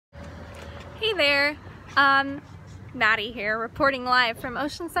Hey there, Maddie here, reporting live from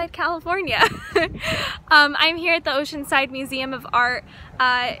Oceanside, California. I'm here at the Oceanside Museum of Art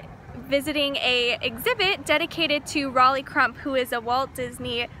visiting a exhibit dedicated to Raleigh Crump, who is a Walt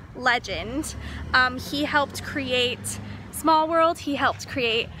Disney legend. He helped create Small World, he helped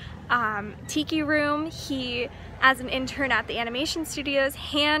create Tiki Room. He, as an intern at the animation studios,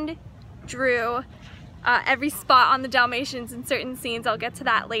 hand drew every spot on the Dalmatians in certain scenes. I'll get to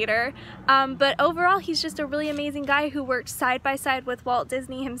that later. But overall, he's just a really amazing guy who worked side by side with Walt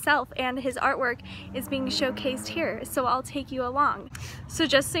Disney himself, and his artwork is being showcased here, so I'll take you along. So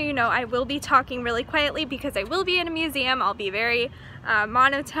just so you know, I will be talking really quietly because I will be in a museum. I'll be very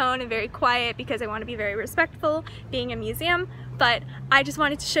monotone and very quiet because I want to be very respectful being in a museum, but I just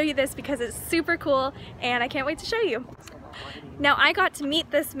wanted to show you this because it's super cool and I can't wait to show you. Now, I got to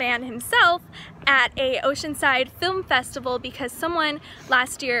meet this man himself at a Oceanside Film Festival because someone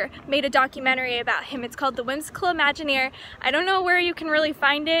last year made a documentary about him. It's called The Whimsical Imagineer. I don't know where you can really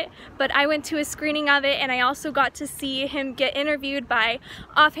find it, but I went to a screening of it, and I also got to see him get interviewed by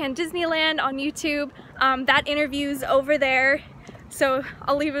Offhand Disneyland on YouTube. That interview's over there, so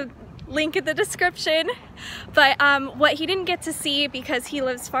I'll leave a link in the description. But what he didn't get to see because he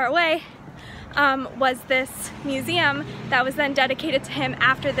lives far away was this museum that was then dedicated to him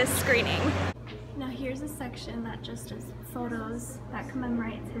after this screening. Now here's a section that just has photos that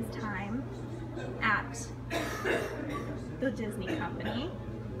commemorates his time at the Disney Company.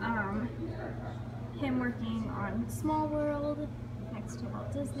 Him working on Small World next to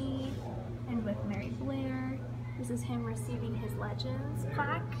Walt Disney and with Mary Blair. This is him receiving his Legends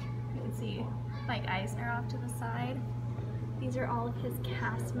plaque. You can see Mike Eisner off to the side. These are all of his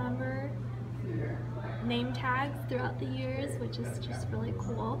cast member name tags throughout the years, which is just really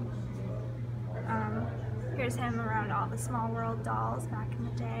cool. Here's him around all the Small World dolls back in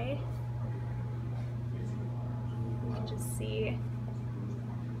the day. You can just see,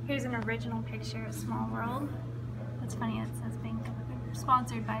 here's an original picture of Small World. It's funny, it says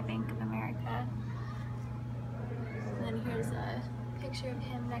sponsored by Bank of America. And then here's a picture of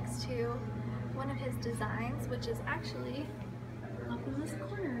him next to one of his designs, which is actually up in this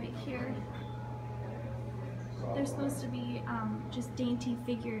corner right here. They're supposed to be just dainty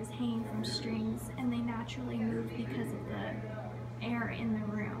figures hanging from strings, and they naturally move because of the air in the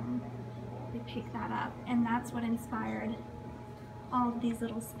room. They pick that up, and that's what inspired all of these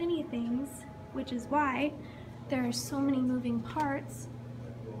little spinny things, which is why there are so many moving parts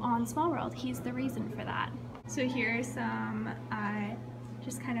on Small World. He's the reason for that. So here's some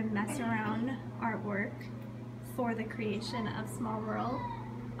just kind of mess around artwork for the creation of Small World.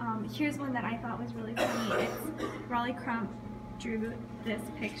 Here's one that I thought was really funny. It's Raleigh Crump drew this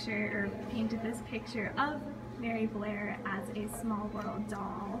picture, or painted this picture of Mary Blair as a Small World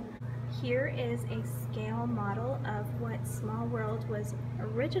doll. Here is a scale model of what Small World was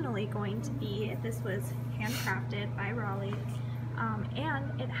originally going to be. This was handcrafted by Raleigh,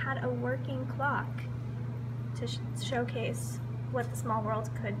 and it had a working clock to showcase what the Small World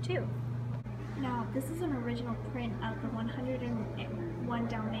could do. Now, this is an original print of the 101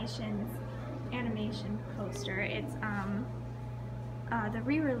 Dalmatians animation poster. It's the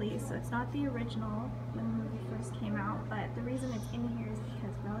re-release, so it's not the original when the movie first came out, but the reason it's in here is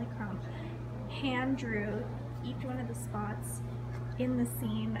because Raleigh Crump hand drew each one of the spots in the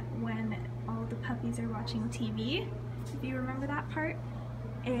scene when all the puppies are watching TV, if you remember that part.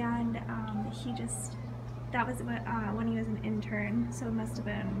 And that was when he was an intern, so it must have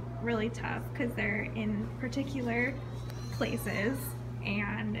been really tough because they're in particular places,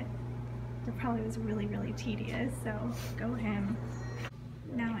 and it probably was really, really tedious, so go him.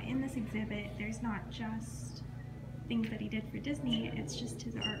 Now in this exhibit, there's not just things that he did for Disney, it's just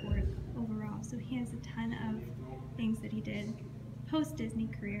his artwork overall. So he has a ton of things that he did post-Disney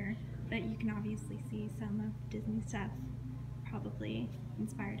career, but you can obviously see some of Disney stuff probably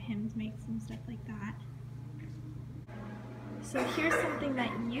inspired him to make some stuff like that. So here's something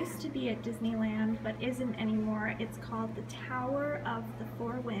that used to be at Disneyland but isn't anymore. It's called the Tower of the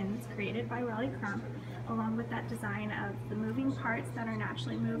Four Winds, created by Raleigh Crump, along with that design of the moving parts that are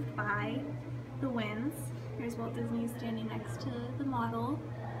naturally moved by the winds. Here's Walt Disney standing next to the model.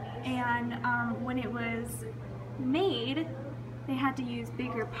 And when it was made, they had to use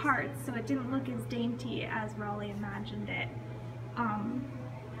bigger parts, so it didn't look as dainty as Raleigh imagined it.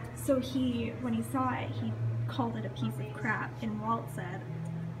 So when he saw it, he called it a piece of crap, and Walt said,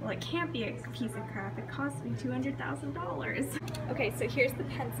 well, it can't be a piece of crap, it cost me $200,000. Okay, so here's the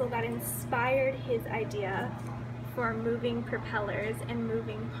pencil that inspired his idea for moving propellers and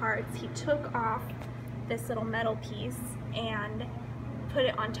moving parts. He took off this little metal piece and put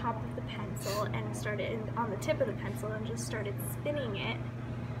it on top of the pencil and started on the tip of the pencil and just started spinning it,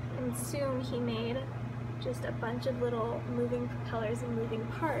 and soon he made just a bunch of little moving propellers and moving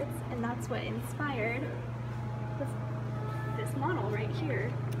parts, and that's what inspired this model right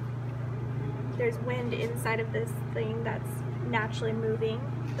here. There's wind inside of this thing that's naturally moving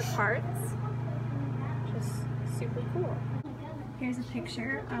the parts. Just super cool. Here's a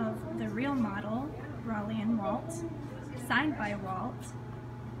picture of the real model, Raleigh and Walt, signed by Walt.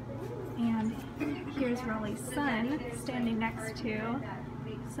 And here's Raleigh's son standing next to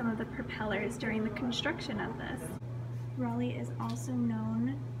some of the propellers during the construction of this. Raleigh is also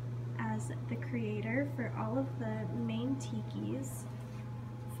known as the creator for all of the main tikis.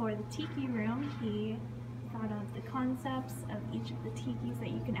 For the tiki room, he thought of the concepts of each of the tikis that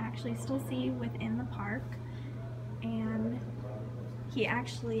you can actually still see within the park, and he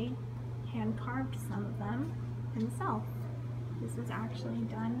actually hand carved some of them himself. This was actually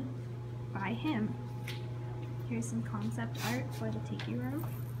done by him. Here's some concept art for the tiki room.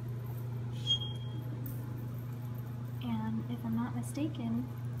 And if I'm not mistaken,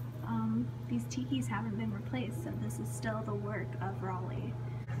 these tikis haven't been replaced, so this is still the work of Raleigh.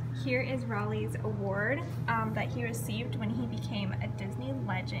 Here is Raleigh's award that he received when he became a Disney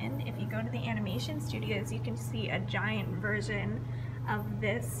legend. If you go to the animation studios, you can see a giant version of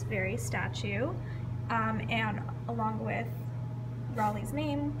this very statue, and along with Raleigh's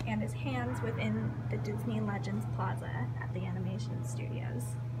name and his hands within the Disney Legends Plaza at the animation studios.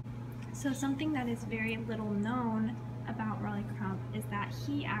 So something that is very little known about Raleigh Crump is that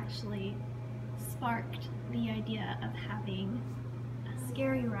he actually sparked the idea of having a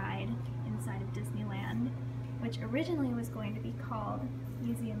scary ride inside of Disneyland, which originally was going to be called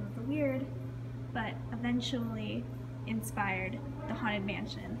Museum of the Weird, but eventually inspired the Haunted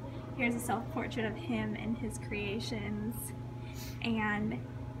Mansion. Here's a self-portrait of him and his creations, and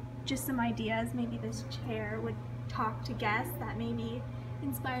just some ideas. Maybe this chair would talk to guests. That maybe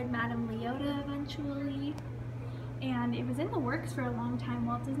inspired Madame Leota eventually. And it was in the works for a long time.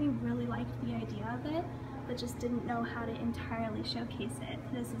 Walt Disney really liked the idea of it, but just didn't know how to entirely showcase it.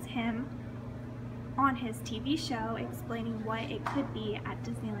 This is him on his TV show explaining what it could be at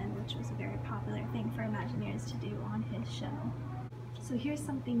Disneyland, which was a very popular thing for Imagineers to do on his show. So here's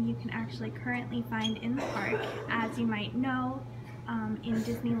something you can actually currently find in the park. As you might know, in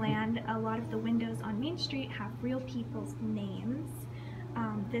Disneyland, a lot of the windows on Main Street have real people's names.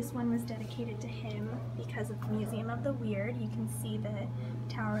 This one was dedicated to him because of the Museum of the Weird. You can see the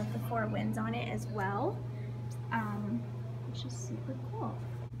Tower of the Four Winds on it as well, which is super cool.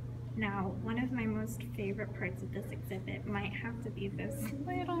 Now, one of my most favorite parts of this exhibit might have to be this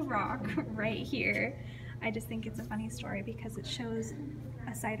little rock right here. I just think it's a funny story because it shows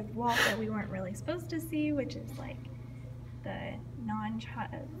a side of Walt that we weren't really supposed to see, which is like the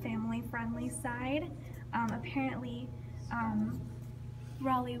non-family friendly side. Apparently,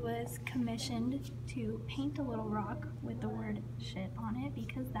 Raleigh was commissioned to paint a little rock with the word shit on it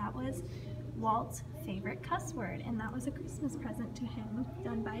because that was Walt's favorite cuss word, and that was a Christmas present to him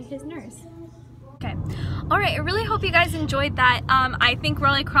done by his nurse. Okay, alright, I really hope you guys enjoyed that. I think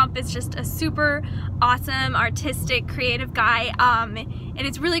Raleigh Crump is just a super awesome, artistic, creative guy, and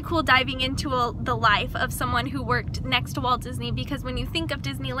it's really cool diving into the life of someone who worked next to Walt Disney, because when you think of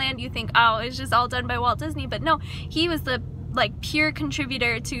Disneyland, you think, oh, it's just all done by Walt Disney, but no, he was the pure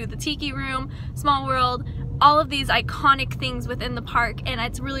contributor to the Tiki Room, Small World, all of these iconic things within the park, and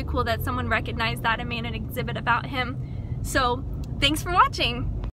it's really cool that someone recognized that and made an exhibit about him. So, thanks for watching!